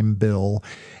Crime Bill.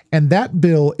 And that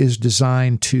bill is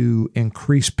designed to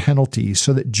increase penalties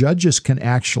so that judges can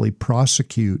actually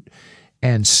prosecute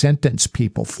and sentence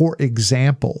people. For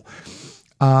example,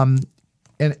 and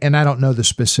I don't know the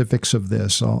specifics of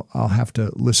this. I'll have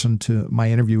to listen to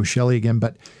my interview with Shelley again,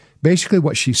 but basically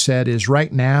what she said is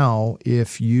right now,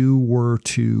 if you were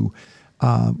to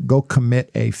go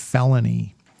commit a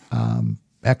felony,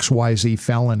 XYZ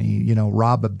felony,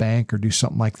 rob a bank or do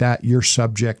something like that, you're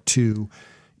subject to,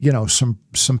 some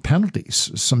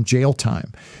penalties, some jail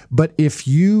time. But if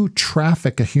you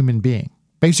traffic a human being,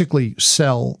 basically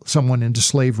sell someone into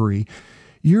slavery,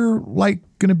 you're like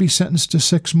going to be sentenced to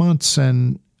 6 months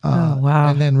and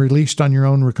and then released on your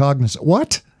own recognizance.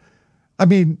 What? I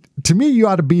mean, to me, you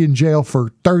ought to be in jail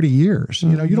for 30 years.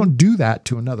 You don't do that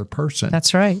to another person.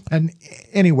 That's right. And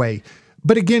anyway,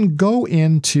 but again, go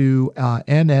into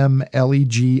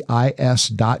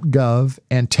nmlegis.gov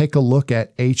and take a look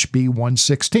at HB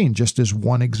 116, just as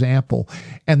one example.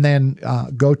 And then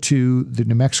go to the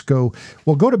New Mexico,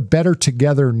 go to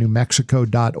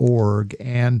bettertogethernewmexico.org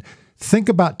and think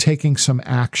about taking some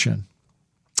action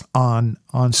on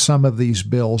some of these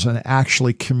bills and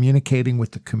actually communicating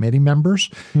with the committee members.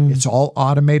 It's all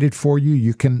automated for you.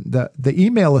 You can the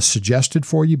email is suggested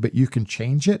for you, but you can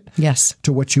change it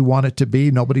to what you want it to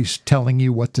be. Nobody's telling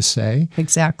you what to say.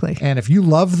 Exactly. And if you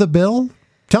love the bill,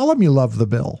 tell them you love the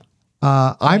bill.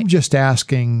 I'm just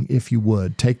asking if you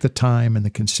would take the time and the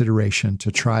consideration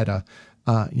to try to,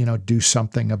 do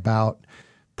something about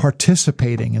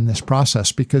participating in this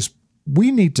process, because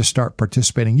we need to start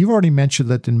participating. You've already mentioned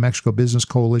that the New Mexico Business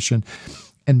Coalition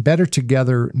and Better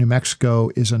Together New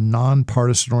Mexico is a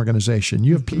nonpartisan organization.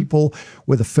 You have people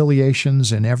with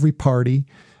affiliations in every party,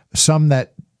 some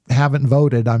that haven't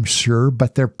voted, I'm sure,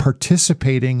 but they're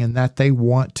participating in that they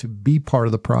want to be part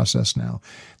of the process now.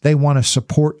 They want to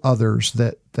support others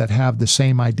that have the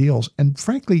same ideals. And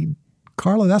frankly,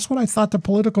 Carla, that's what I thought the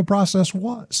political process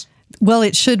was. Well,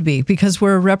 it should be, because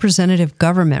we're a representative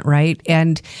government, right?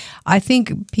 And I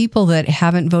think people that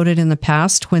haven't voted in the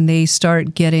past, when they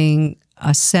start getting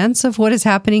a sense of what is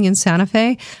happening in Santa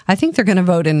Fe, I think they're going to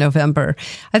vote in November.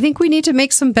 I think we need to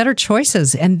make some better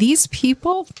choices. And these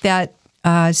people that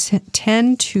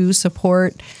tend to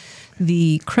support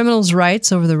the criminals'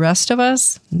 rights over the rest of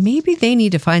us, maybe they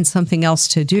need to find something else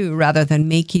to do rather than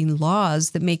making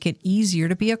laws that make it easier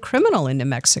to be a criminal in New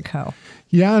Mexico.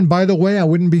 Yeah, and by the way, I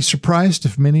wouldn't be surprised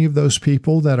if many of those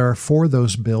people that are for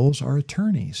those bills are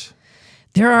attorneys.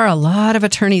 There are a lot of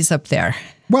attorneys up there.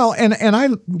 Well,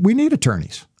 we need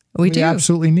attorneys. We do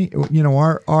absolutely need.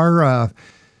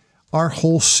 Our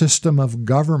whole system of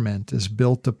government is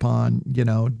built upon,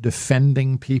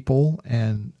 defending people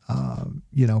and,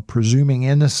 presuming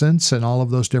innocence and all of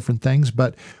those different things.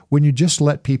 But when you just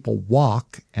let people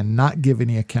walk and not give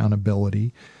any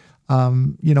accountability,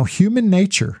 human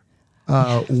nature,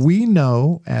 we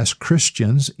know as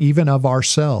Christians, even of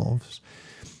ourselves,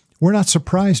 we're not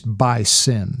surprised by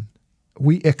sin.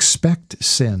 We expect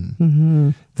sin. Mm-hmm.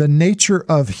 The nature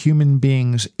of human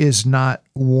beings is not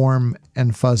warm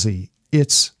and fuzzy.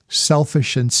 It's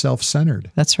selfish and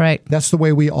self-centered. That's right. That's the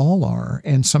way we all are.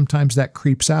 And sometimes that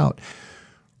creeps out.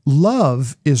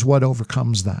 Love is what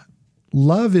overcomes that.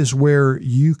 Love is where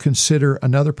you consider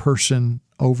another person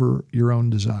over your own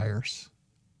desires.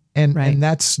 And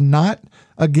that's not,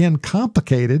 again,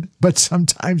 complicated, but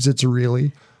sometimes it's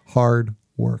really hard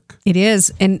work. It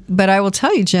is. But I will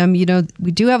tell you, Jim,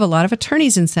 we do have a lot of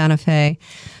attorneys in Santa Fe.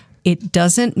 It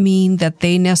doesn't mean that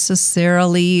they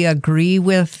necessarily agree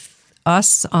with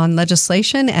us on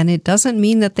legislation, and it doesn't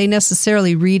mean that they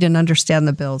necessarily read and understand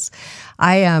the bills.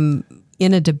 I am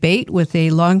in a debate with a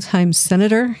longtime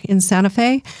senator in Santa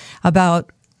Fe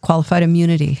about qualified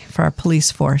immunity for our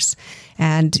police force.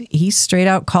 And he straight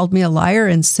out called me a liar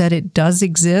and said it does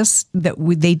exist, that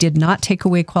they did not take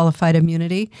away qualified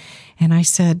immunity. And I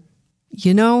said,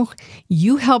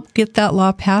 you helped get that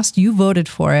law passed. You voted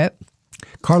for it.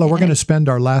 Carla, we're going to spend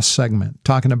our last segment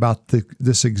talking about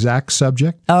this exact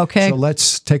subject. Okay. So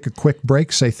let's take a quick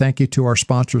break, say thank you to our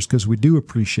sponsors, because we do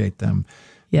appreciate them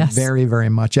very, very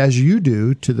much, as you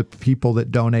do to the people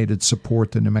that donated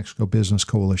support the New Mexico Business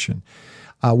Coalition.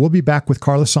 We'll be back with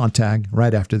Carla Sonntag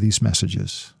right after these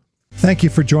messages. Thank you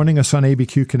for joining us on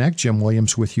ABQ Connect. Jim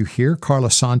Williams with you here. Carla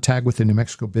Sonntag with the New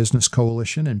Mexico Business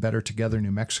Coalition and Better Together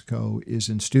New Mexico is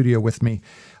in studio with me.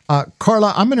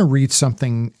 Carla, I'm going to read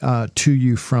something to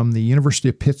you from the University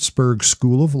of Pittsburgh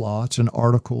School of Law. It's an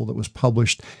article that was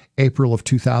published April of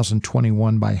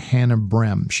 2021 by Hannah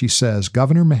Brem. She says,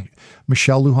 Governor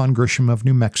Michelle Lujan Grisham of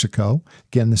New Mexico,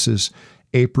 again, this is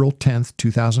April 10th,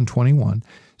 2021,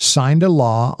 signed a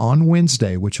law on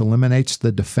Wednesday which eliminates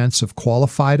the defense of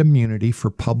qualified immunity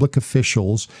for public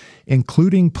officials,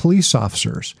 including police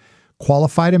officers.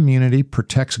 Qualified immunity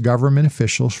protects government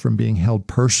officials from being held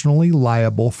personally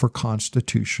liable for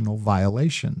constitutional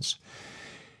violations.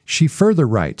 She further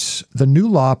writes, the new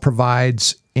law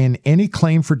provides in any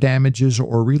claim for damages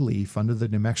or relief under the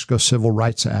New Mexico Civil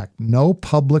Rights Act, no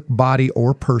public body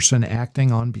or person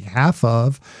acting on behalf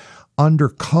of, under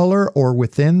color or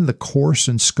within the course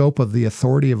and scope of the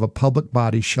authority of a public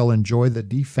body shall enjoy the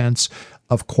defense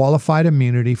of qualified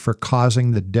immunity for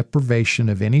causing the deprivation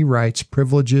of any rights,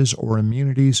 privileges, or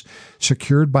immunities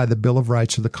secured by the Bill of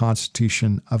Rights of the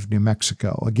Constitution of New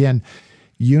Mexico. Again,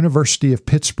 University of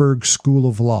Pittsburgh School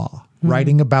of Law,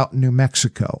 writing about New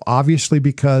Mexico, obviously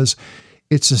because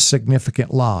it's a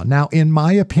significant law. Now, in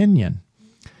my opinion,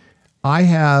 I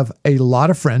have a lot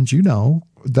of friends,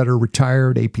 that are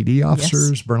retired APD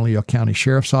officers, Bernalillo County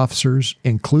Sheriff's officers,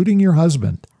 including your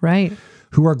husband, right,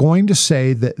 who are going to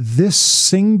say that this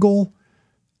single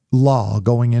law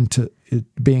going into it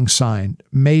being signed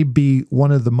may be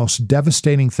one of the most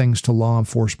devastating things to law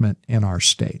enforcement in our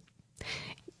state.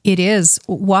 It is.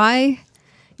 Why,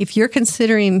 if you're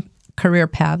considering career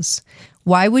paths,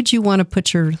 why would you want to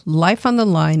put your life on the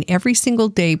line every single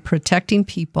day protecting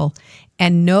people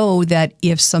and know that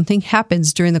if something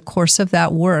happens during the course of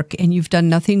that work and you've done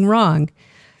nothing wrong,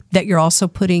 that you're also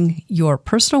putting your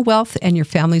personal wealth and your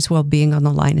family's well-being on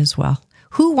the line as well.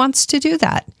 Who wants to do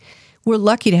that? We're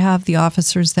lucky to have the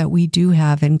officers that we do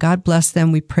have, and God bless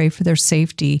them. We pray for their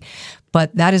safety.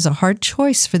 But that is a hard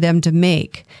choice for them to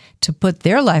make, to put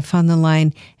their life on the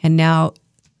line and now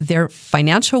their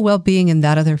financial well-being and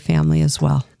that of their family as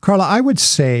well. Carla, I would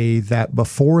say that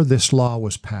before this law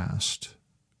was passed,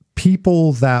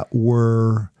 people that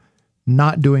were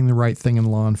not doing the right thing in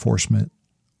law enforcement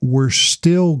were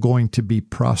still going to be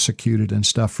prosecuted and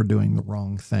stuff for doing the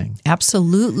wrong thing.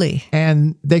 Absolutely.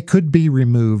 And they could be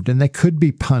removed and they could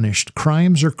be punished.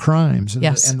 Crimes are crimes. And,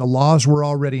 yes. And the laws were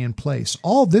already in place.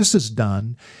 All this has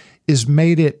done is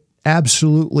made it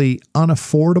absolutely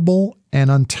unaffordable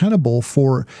and untenable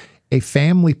for a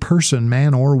family person,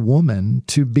 man or woman,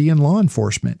 to be in law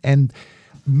enforcement. And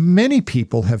many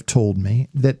people have told me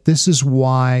that this is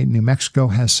why New Mexico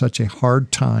has such a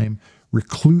hard time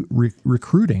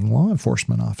recruiting law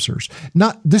enforcement officers.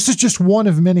 This is just one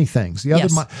of many things. The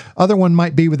other one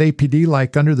might be with APD,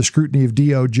 like under the scrutiny of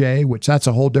DOJ, which that's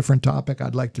a whole different topic.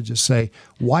 I'd like to just say,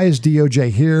 why is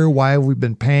DOJ here? Why have we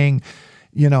been paying,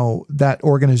 that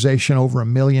organization over $1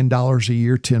 million a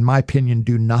year to, in my opinion,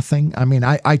 do nothing? I mean,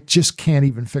 I just can't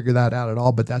even figure that out at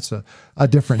all, but that's a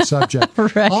different subject.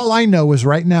 Right. All I know is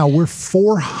right now we're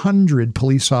 400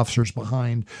 police officers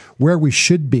behind where we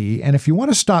should be. And if you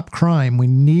want to stop crime, we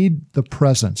need the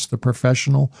presence, the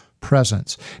professional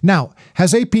presence. Now,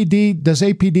 does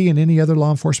APD and any other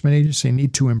law enforcement agency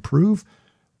need to improve?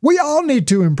 We all need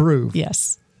to improve.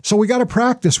 Yes. So we got to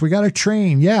practice. We got to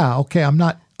train. Yeah. Okay. I'm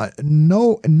not,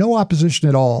 no opposition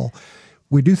at all.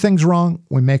 We do things wrong,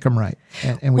 we make them right.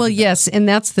 And yes, and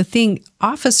that's the thing.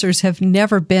 Officers have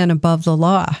never been above the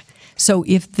law. So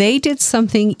if they did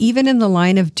something, even in the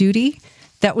line of duty,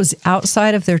 that was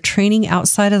outside of their training,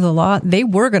 outside of the law, they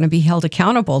were going to be held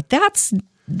accountable.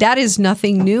 That is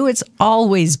nothing new. It's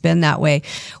always been that way.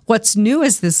 What's new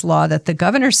is this law that the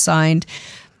governor signed,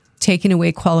 taking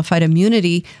away qualified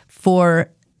immunity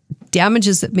for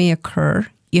damages that may occur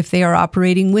if they are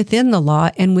operating within the law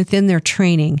and within their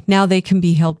training. Now they can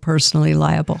be held personally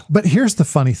liable. But here's the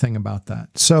funny thing about that.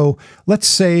 So let's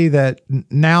say that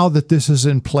now that this is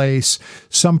in place,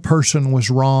 some person was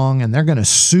wrong and they're going to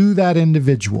sue that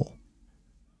individual.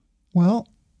 Well,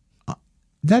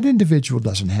 that individual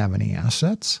doesn't have any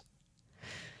assets.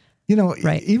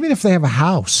 Right. Even if they have a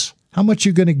house, how much are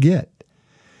you going to get?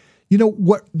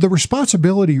 What the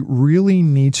responsibility really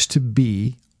needs to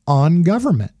be on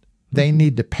government. They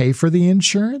need to pay for the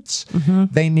insurance.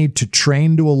 Mm-hmm. They need to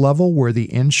train to a level where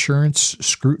the insurance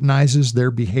scrutinizes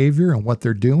their behavior and what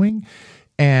they're doing.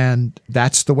 And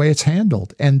that's the way it's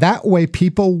handled. And that way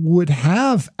people would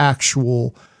have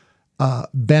actual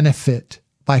benefit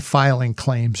by filing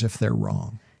claims if they're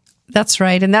wrong. That's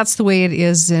right. And that's the way it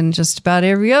is in just about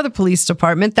every other police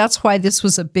department. That's why this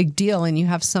was a big deal. And you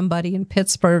have somebody in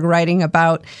Pittsburgh writing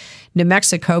about New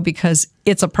Mexico because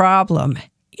it's a problem.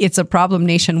 It's a problem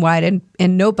nationwide,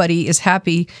 and nobody is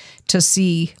happy to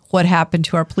see what happened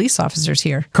to our police officers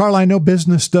here. Carla, I know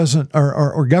business doesn't,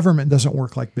 or government doesn't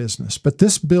work like business, but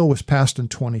this bill was passed in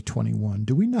 2021.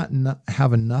 Do we not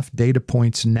have enough data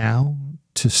points now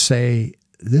to say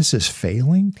this is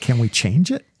failing? Can we change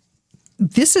it?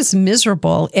 This is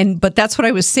miserable. But that's what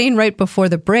I was saying right before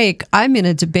the break. I'm in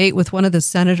a debate with one of the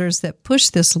senators that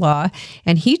pushed this law,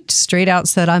 and he straight out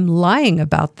said, I'm lying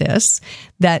about this,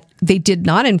 that they did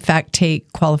not, in fact,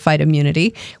 take qualified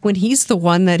immunity when he's the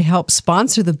one that helped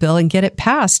sponsor the bill and get it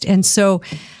passed. And so,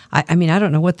 I mean, I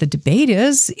don't know what the debate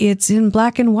is. It's in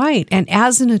black and white. And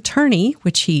as an attorney,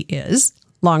 which he is,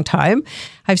 long time,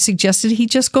 I've suggested he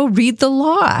just go read the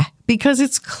law because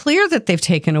it's clear that they've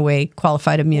taken away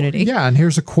qualified immunity. Yeah, and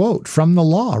here's a quote from the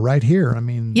law right here. I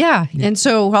mean... Yeah, and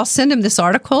so I'll send him this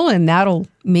article and that'll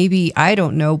maybe, I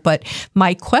don't know, but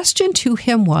my question to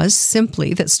him was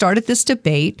simply that started this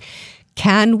debate,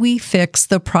 can we fix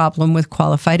the problem with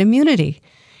qualified immunity?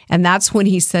 And that's when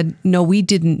he said, no, we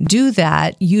didn't do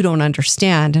that. You don't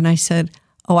understand. And I said,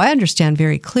 oh, I understand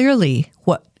very clearly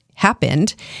what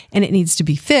happened, and it needs to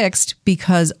be fixed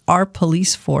because our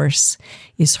police force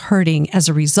is hurting as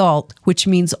a result, which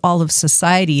means all of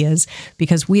society is,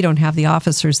 because we don't have the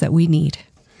officers that we need.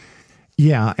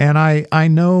 Yeah, and I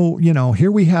know,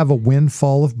 here we have a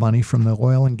windfall of money from the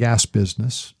oil and gas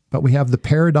business, but we have the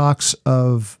paradox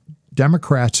of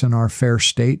Democrats in our fair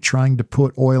state trying to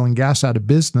put oil and gas out of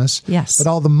business. Yes. But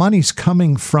all the money's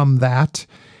coming from that.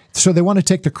 So they want to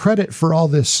take the credit for all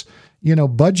this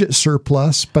budget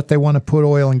surplus, but they want to put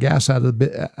oil and gas out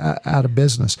of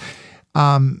business.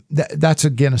 That's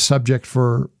again a subject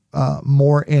for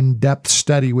more in-depth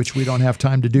study, which we don't have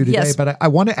time to do today. Yes. But I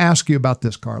want to ask you about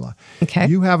this, Carla. Okay.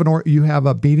 You have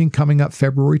a meeting coming up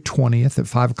February 20th at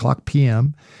 5:00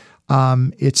 p.m.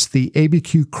 It's the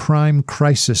ABQ Crime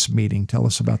Crisis meeting. Tell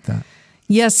us about that.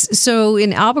 Yes. So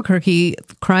in Albuquerque,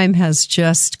 crime has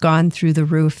just gone through the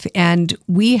roof, and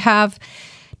we have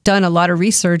done a lot of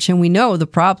research, and we know the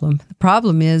problem. The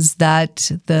problem is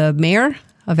that the mayor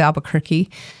of Albuquerque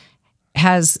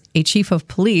has a chief of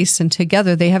police, and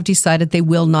together they have decided they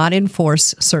will not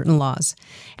enforce certain laws.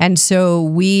 And so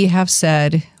we have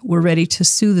said we're ready to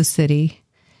sue the city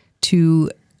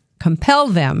to compel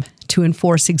them to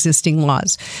enforce existing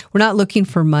laws. We're not looking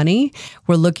for money.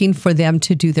 We're looking for them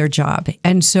to do their job.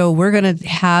 And so we're going to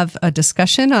have a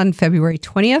discussion on February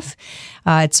 20th.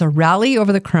 It's a rally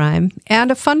over the crime and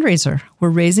a fundraiser. We're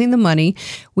raising the money.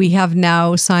 We have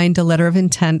now signed a letter of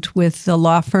intent with the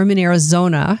law firm in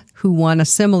Arizona who won a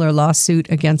similar lawsuit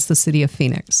against the city of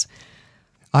Phoenix.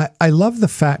 I love the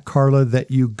fact, Carla, that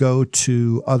you go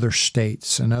to other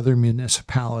states and other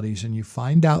municipalities and you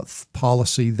find out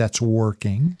policy that's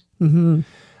working. Mm-hmm.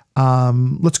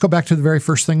 Let's go back to the very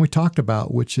first thing we talked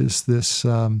about, which is this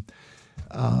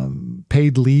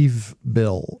paid leave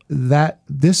bill. That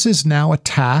this is now a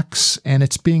tax, and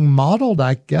it's being modeled,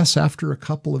 I guess, after a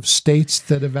couple of states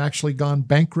that have actually gone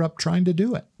bankrupt trying to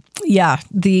do it. Yeah,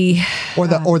 the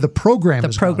program.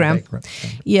 The program.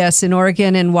 Yes, in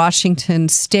Oregon and Washington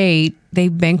State, they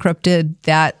bankrupted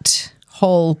that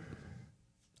whole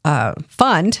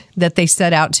fund that they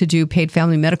set out to do paid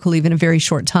family medical leave in a very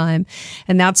short time.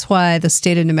 And that's why the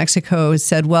state of New Mexico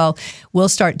said, well, we'll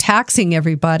start taxing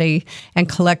everybody and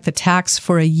collect the tax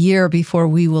for a year before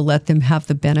we will let them have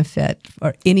the benefit,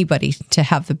 or anybody to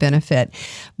have the benefit.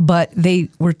 But they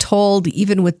were told,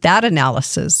 even with that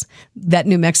analysis, that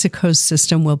New Mexico's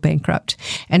system will bankrupt.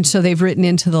 And so they've written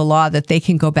into the law that they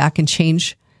can go back and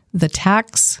change the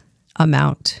tax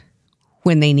amount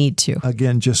when they need to.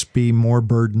 Again, just be more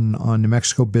burden on New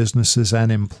Mexico businesses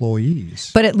and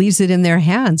employees. But it leaves it in their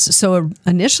hands. So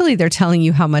initially they're telling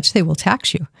you how much they will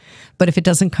tax you. But if it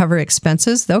doesn't cover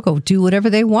expenses, they'll go do whatever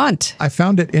they want. I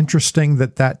found it interesting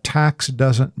that tax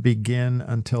doesn't begin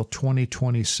until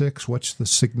 2026. What's the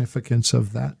significance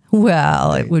of that?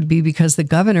 Well, it would be because the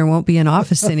governor won't be in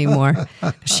office anymore.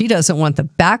 She doesn't want the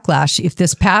backlash. If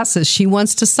this passes, she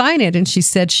wants to sign it, and she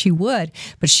said she would,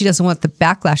 but she doesn't want the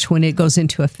backlash when it goes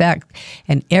into effect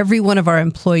and every one of our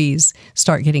employees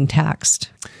start getting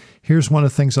taxed. Here's one of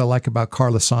the things I like about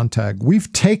Carla Sonntag.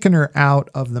 We've taken her out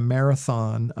of the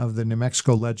marathon of the New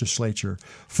Mexico legislature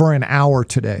for an hour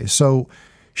today. So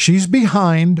she's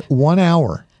behind 1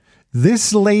 hour.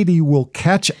 This lady will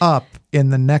catch up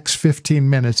in the next 15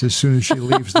 minutes as soon as she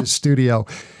leaves the studio.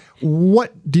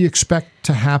 What do you expect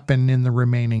to happen in the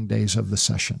remaining days of the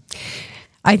session?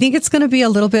 I think it's going to be a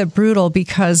little bit brutal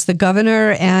because the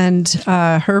governor and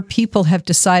her people have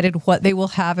decided what they will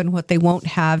have and what they won't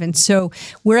have. And so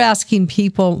we're asking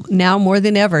people now more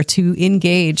than ever to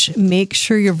engage, make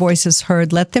sure your voice is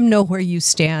heard, let them know where you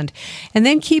stand. And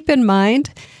then keep in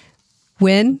mind,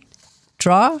 win,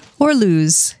 draw, or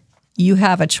lose, you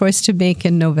have a choice to make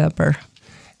in November.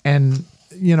 And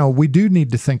we do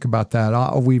need to think about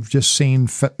that. We've just seen,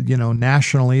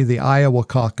 nationally, the Iowa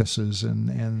caucuses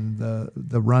and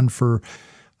the run for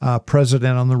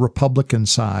president on the Republican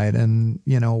side, and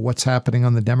what's happening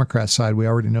on the Democrat side. We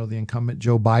already know the incumbent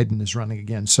Joe Biden is running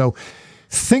again. So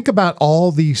think about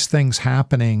all these things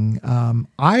happening.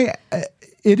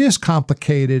 It is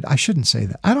complicated. I shouldn't say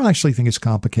that. I don't actually think it's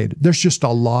complicated. There's just a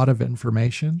lot of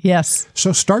information. Yes.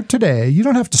 So start today. You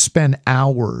don't have to spend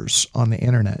hours on the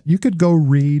internet. You could go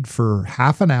read for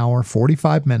half an hour,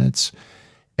 45 minutes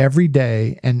every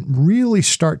day, and really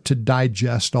start to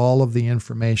digest all of the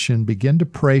information. Begin to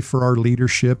pray for our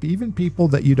leadership, even people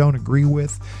that you don't agree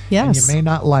with. Yes. And you may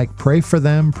not like. Pray for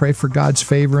them. Pray for God's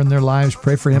favor in their lives.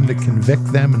 Pray for Him to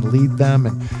convict them and lead them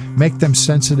and make them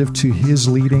sensitive to His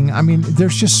leading. I mean,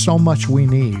 there's just so much we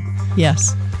need.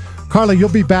 Yes. Carla, you'll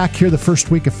be back here the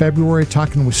first week of February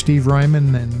talking with Steve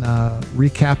Ryman and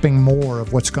recapping more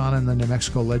of what's gone on in the New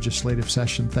Mexico legislative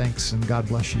session. Thanks, and God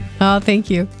bless you. Oh,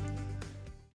 thank you.